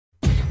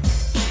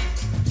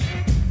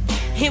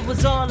It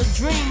was all a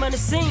dream on the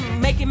scene,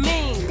 making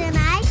mean. Then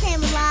I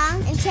came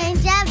along and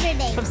changed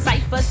everything. From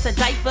ciphers to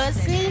diapers,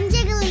 Green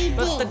jiggly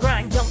but the beans.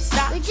 grind don't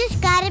stop. We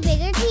just got a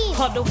bigger team.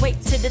 All the way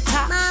to the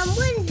top. Mom,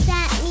 what does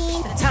that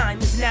mean? The time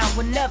is now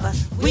or never.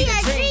 We the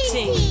are dream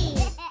team.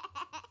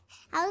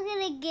 I'm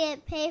gonna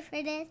get paid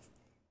for this.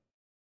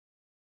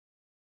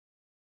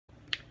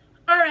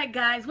 Alright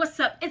guys, what's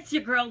up? It's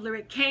your girl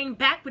Lyric Kane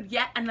back with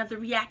yet another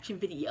reaction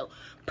video.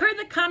 Per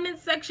the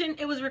comments section,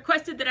 it was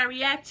requested that I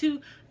react to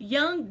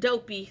Young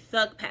Dopey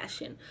Thug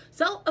Passion.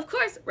 So, of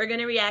course, we're going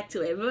to react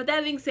to it. But with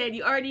that being said,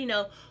 you already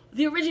know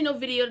the original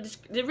video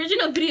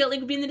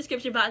link will be in the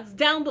description box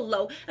down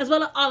below, as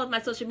well as all of my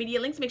social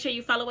media links. Make sure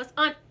you follow us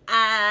on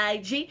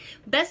IG,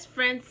 Best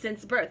Friends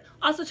Since Birth.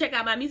 Also check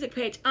out my music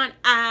page on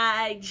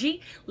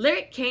IG,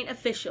 Lyric Kane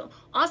Official.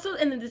 Also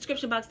in the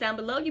description box down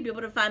below, you'll be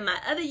able to find my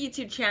other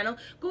YouTube channel.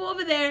 Go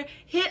over there,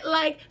 hit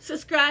like,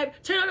 subscribe,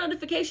 turn on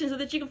notifications so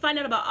that you can find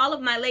out about all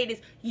of my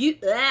latest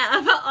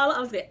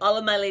all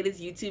of my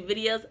latest YouTube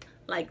videos.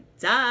 Like,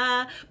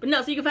 duh. But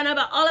no, so you can find out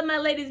about all of my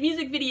latest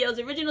music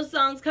videos, original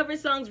songs, cover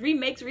songs,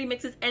 remakes,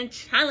 remixes, and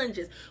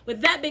challenges. With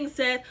that being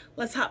said,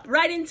 let's hop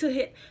right into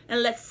it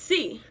and let's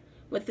see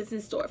what is in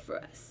store for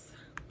us.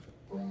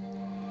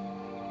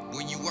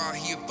 When you out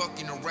here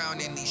fucking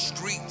around in these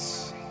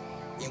streets,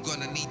 you're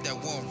gonna need that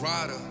one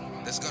rider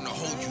that's gonna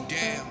hold you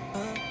down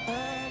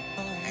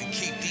and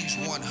keep these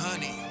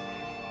 100.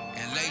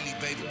 And lately,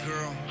 baby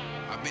girl,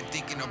 I've been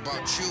thinking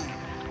about you,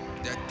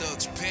 that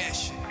thug's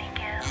passion.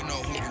 You know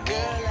who you are. Girl,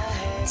 I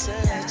had to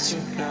let you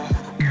know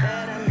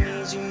that I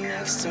need you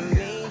next to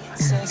me,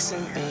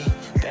 sexing me.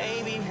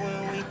 Baby,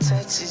 when we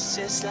touch, it's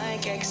just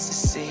like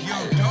ecstasy.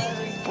 I love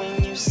it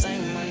when you say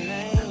my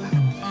name.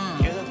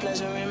 You're the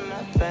pleasure in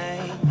my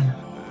pain.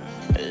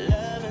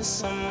 Loving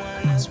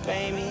someone else,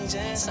 baby,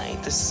 just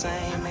ain't the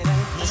same. It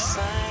ain't the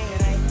same,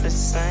 it ain't the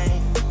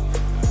same.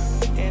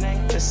 It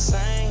ain't the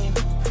same.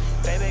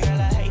 Baby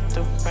girl, I hate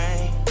the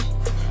rain.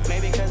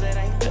 Maybe cause it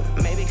ain't the,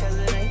 maybe cause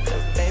it ain't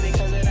the, baby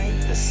cause it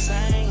ain't the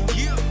same.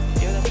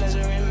 You're the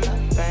pleasure in my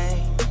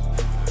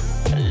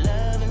pain.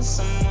 Loving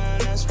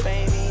someone else,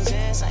 baby,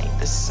 just ain't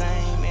the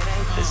same. It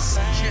ain't the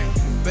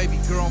same. Baby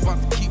girl, I'm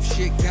about to keep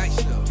shit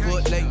gangsta,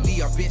 but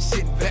lately I've been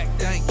sitting back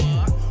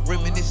thinking,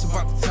 reminiscing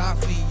about the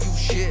times me and you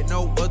shared.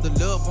 No other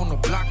love on the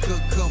block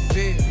could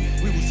compare.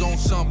 We was on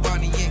some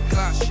Bonnie and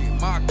Clyde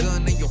shit. My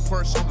gun in your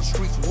purse on the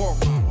streets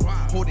walking.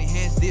 Holding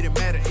hands didn't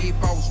matter if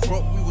I was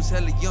broke. We was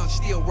hella young,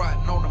 still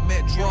riding on the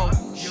metro.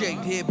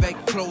 Shaved head,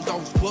 back clothes, I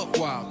was buck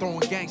wild. Throwing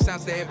gang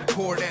signs to every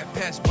car that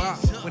passed by.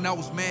 When I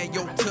was mad,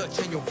 your touch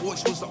and your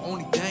voice was the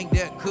only thing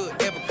that could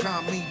ever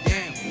calm me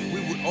down.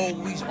 We would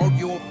always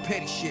argue over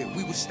petty shit.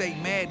 We would stay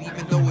mad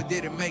even though it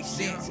didn't make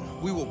sense.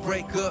 We would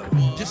break up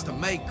just to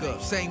make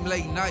up. Same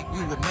late night, we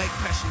would make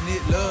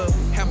passionate love.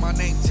 Had my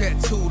name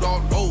tattooed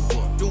all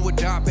over. Do or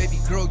die, baby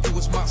girl, you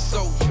was my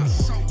soldier.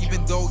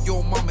 Even though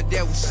your mom and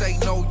dad would say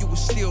no, you would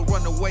still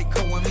run away,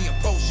 calling me a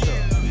poster.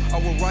 I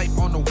would write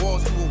on the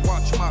walls, you would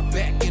watch my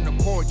back in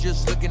the car,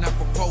 just looking out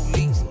for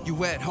police. You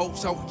had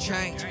hopes I would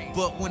change,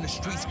 but when the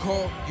streets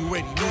called, you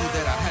already knew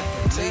that I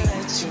had to leave. To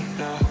let you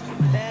know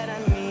that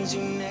I need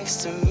you next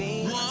to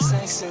me,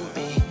 sexing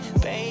me.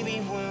 Baby,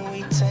 when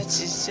we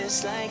touch, it's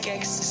just like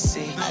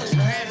ecstasy. I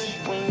love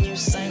it when you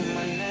say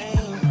my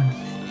name.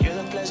 You're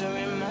the pleasure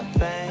in my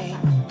pain.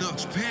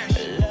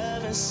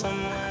 Loving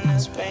someone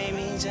else,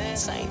 baby,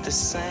 just ain't the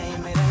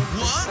same. It ain't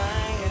the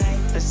same. It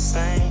ain't the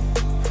same.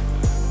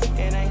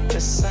 It ain't the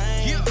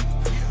same.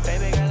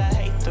 Baby girl, I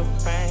hate the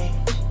rain.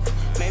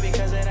 Maybe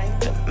cause it ain't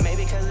the,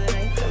 maybe cause it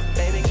ain't the,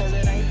 baby cause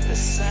it ain't the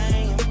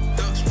same.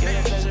 You're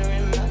the pleasure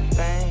in my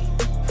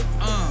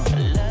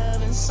pain.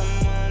 Loving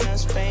someone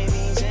else, baby,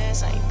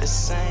 just ain't the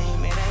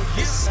same. It ain't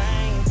the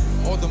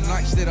same. All them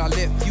nights that I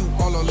left you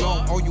all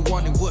alone, all you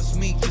wanted was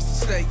me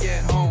just to stay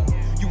at home.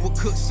 You would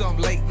cook some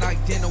late night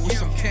dinner with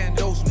some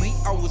candles. Me,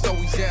 I was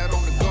always out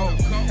on the go.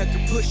 Had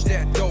to push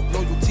that dope,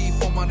 loyalty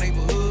for my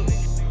neighborhood.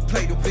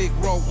 Played a big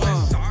role.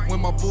 When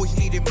my boys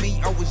needed me,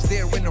 I was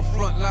there in the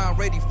front line,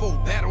 ready for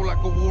battle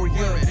like a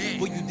warrior.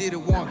 But you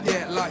didn't want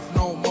that life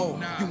no more.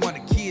 You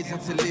wanted kids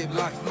and to live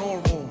life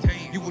normal.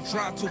 You would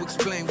try to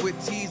explain with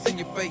tears in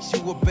your face.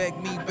 You would beg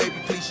me, baby,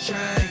 please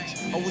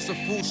change. I was a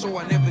fool, so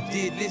I never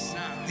did listen.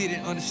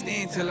 Didn't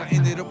understand till I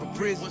ended up in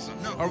prison.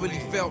 I really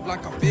felt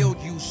like I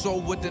failed you, so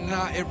would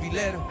deny every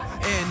letter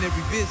and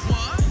every visit.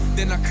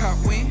 Then I caught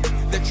wind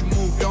that you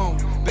moved on.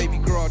 Baby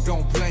girl, I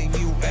don't blame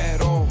you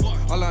at all.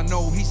 All I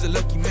know, he's a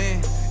lucky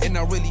man, and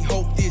I really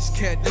hope this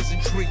cat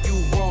doesn't treat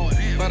you wrong.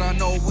 But I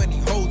know when he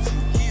holds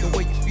you, the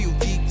way you feel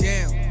deep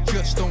down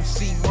just don't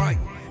seem right.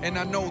 And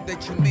I know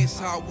that you miss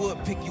how I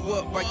would pick you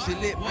up, bite your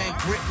lip, man,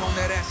 grip on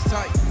that ass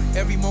tight.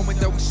 Every moment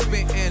that we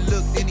spent and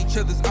looked in each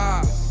other's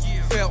eyes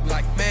felt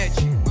like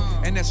magic.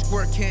 And that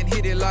squirt can't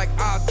hit it like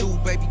I do,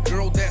 baby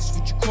girl, that's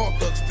what you call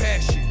thug's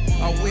passion.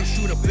 I wish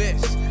you the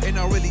best, and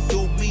I really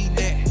do mean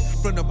that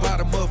from the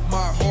bottom of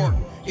my heart.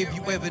 If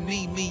you ever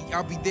need me,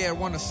 I'll be there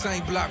on the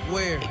same block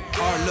where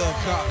our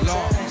love got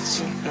lost.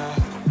 To let you know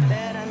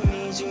that I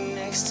need you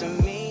next to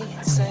me,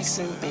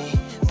 sexing me.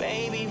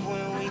 Baby,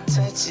 when we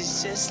touch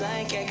is just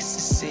like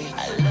ecstasy.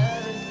 I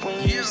love it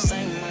when you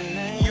say my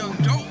name. Yo,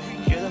 Dope.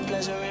 You're the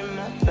pleasure in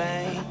my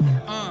pain.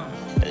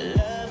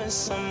 Loving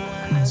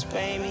someone else,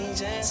 baby,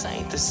 just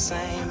ain't the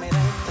same. It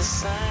ain't the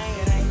same.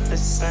 It ain't the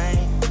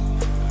same.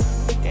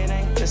 It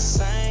ain't the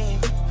same.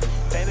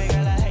 Baby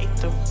girl, I hate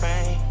the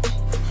rain.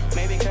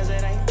 Maybe cause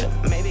it ain't the,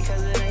 maybe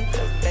cause it ain't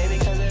the, baby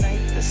cause it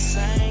ain't the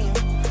same.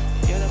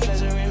 You're the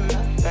pleasure in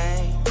my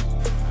pain.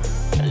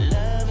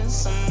 Loving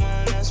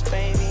someone else,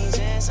 baby,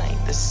 just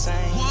ain't the same.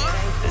 It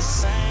ain't the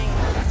same.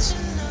 But you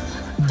know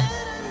that I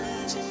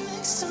need you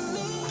next to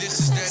me.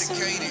 This is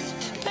dedicated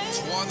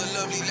to all the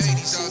lovely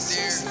ladies out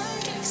there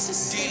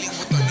dealing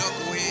with a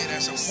knucklehead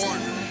as a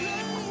partner.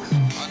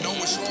 I know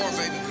it's hard,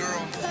 baby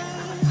girl.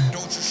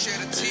 Don't you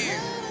shed a tear.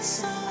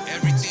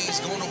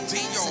 Everything's gonna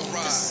be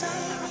alright.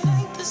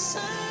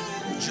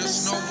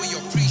 Just know we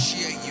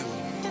appreciate you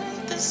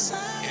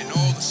and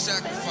all the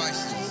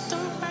sacrifices.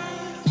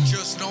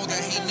 Just know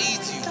that he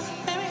needs you.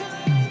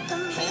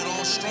 Hold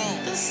on strong.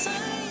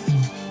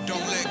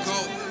 Don't let go.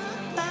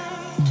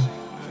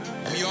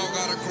 We all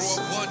gotta grow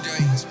up one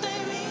day.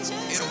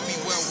 It'll be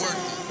well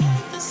worth it.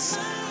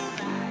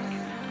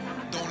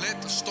 Don't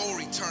let the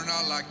story turn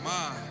out like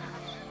mine.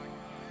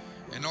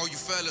 And all you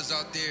fellas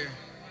out there,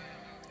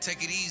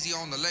 take it easy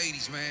on the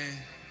ladies, man.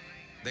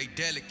 They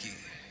delicate.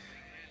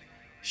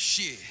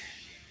 Shit.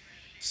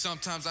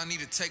 Sometimes I need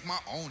to take my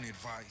own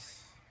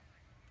advice.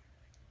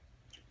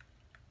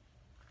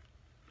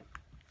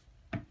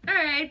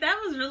 Alright,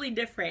 that was really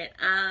different.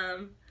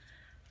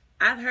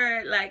 I've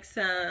heard like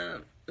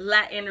some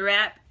Latin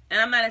rap,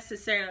 and I'm not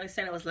necessarily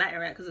saying it was Latin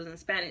rap because it was in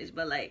Spanish,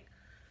 but like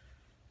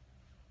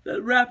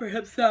the rapper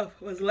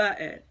himself was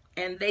Latin.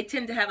 And they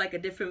tend to have like a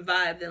different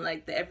vibe than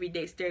like the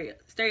everyday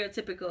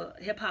stereotypical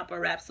hip hop or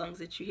rap songs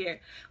that you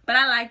hear. But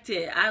I liked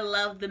it. I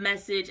love the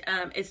message.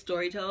 It's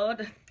story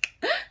told.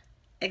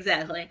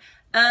 Exactly.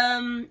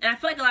 And I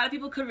feel like a lot of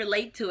people could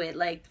relate to it.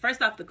 Like,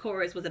 first off, the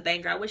chorus was a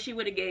banger. I wish he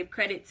would have gave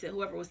credit to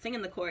whoever was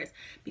singing the chorus,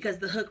 because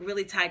the hook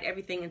really tied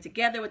everything in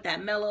together with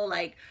that mellow,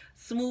 like,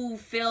 smooth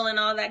feel and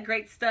all that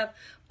great stuff.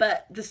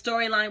 But the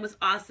storyline was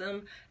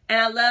awesome. And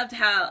I loved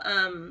how,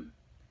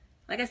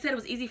 like I said, it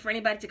was easy for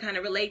anybody to kind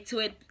of relate to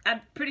it. I'm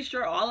pretty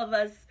sure all of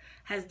us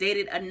has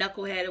dated a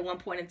knucklehead at one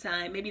point in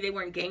time. Maybe they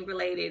weren't gang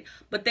related,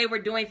 but they were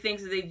doing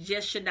things that they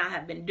just should not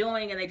have been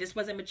doing, and they just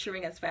wasn't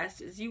maturing as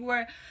fast as you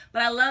were.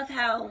 But I loved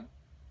how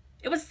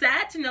it was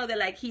sad to know that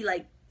like he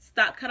like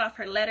cut off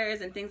her letters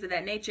and things of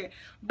that nature.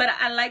 But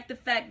I like the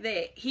fact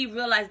that he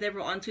realized they were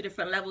on two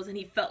different levels, and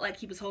he felt like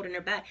he was holding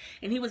her back,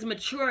 and he was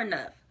mature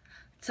enough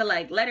to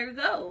like let her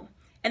go.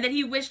 And then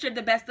he wished her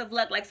the best of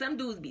luck. Like, some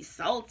dudes be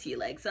salty.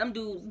 Like, some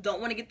dudes don't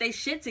want to get their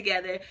shit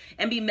together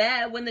and be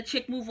mad when the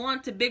chick move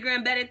on to bigger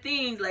and better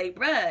things. Like,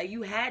 bruh,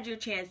 you had your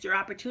chance, your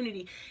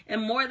opportunity.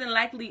 And more than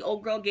likely,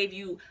 old girl gave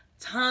you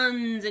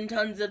tons and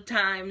tons of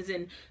times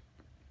and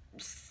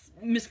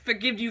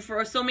forgive you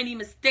for so many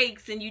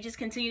mistakes, and you just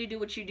continue to do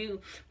what you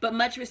do. But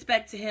much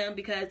respect to him,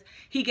 because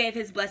he gave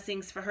his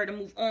blessings for her to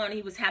move on.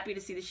 He was happy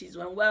to see that she's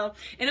doing well,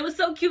 and it was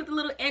so cute, the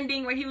little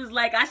ending where he was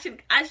like, I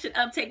should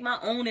take my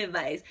own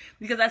advice,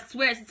 because I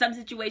swear in some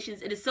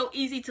situations it is so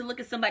easy to look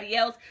at somebody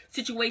else's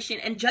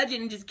situation and judge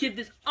it and just give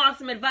this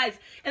awesome advice,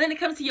 and then it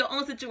comes to your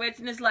own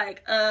situation, it's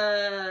like,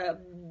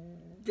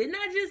 didn't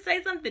I just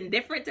say something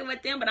different to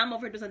what them? But I'm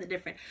over to do something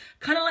different.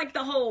 Kind of like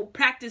the whole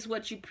practice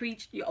what you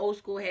preach, your old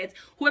school heads.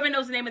 Whoever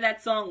knows the name of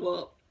that song,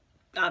 well,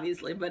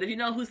 obviously. But if you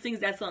know who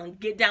sings that song,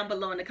 get down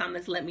below in the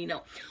comments, let me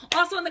know.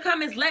 Also in the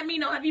comments, let me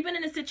know, have you been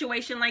in a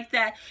situation like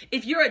that?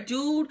 If you're a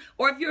dude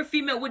or if you're a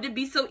female, would it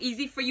be so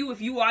easy for you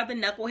if you are the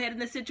knucklehead in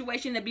the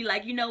situation to be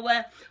like, you know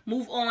what,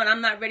 move on,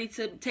 I'm not ready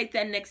to take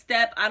that next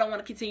step, I don't want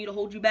to continue to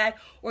hold you back?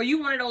 Or you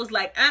one of those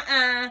like,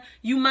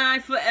 you mine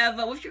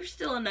forever? Well, if you're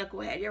still a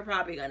knucklehead, you're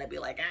probably gonna be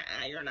like,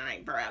 you're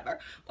mine forever.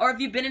 Or if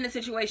you've been in a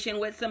situation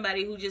with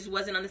somebody who just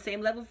wasn't on the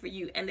same level for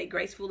you and they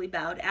gracefully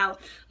bowed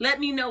out, let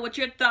me know what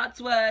your thoughts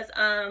was.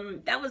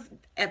 That was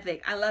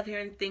epic. I love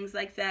hearing things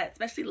like that,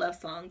 especially love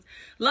songs.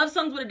 Love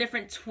songs with a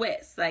different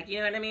twist. Like, you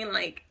know what I mean?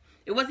 Like,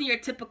 it wasn't your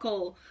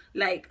typical,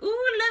 like, ooh,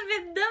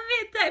 love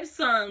it type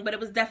song, but it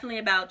was definitely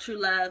about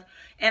true love,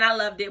 and I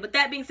loved it. With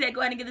that being said,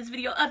 go ahead and give this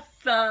video a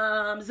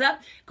thumbs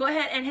up. Go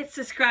ahead and hit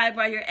subscribe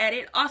while you're at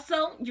it.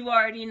 Also, you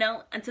already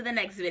know, until the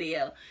next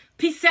video.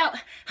 Peace out.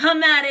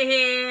 I'm out of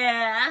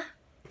here.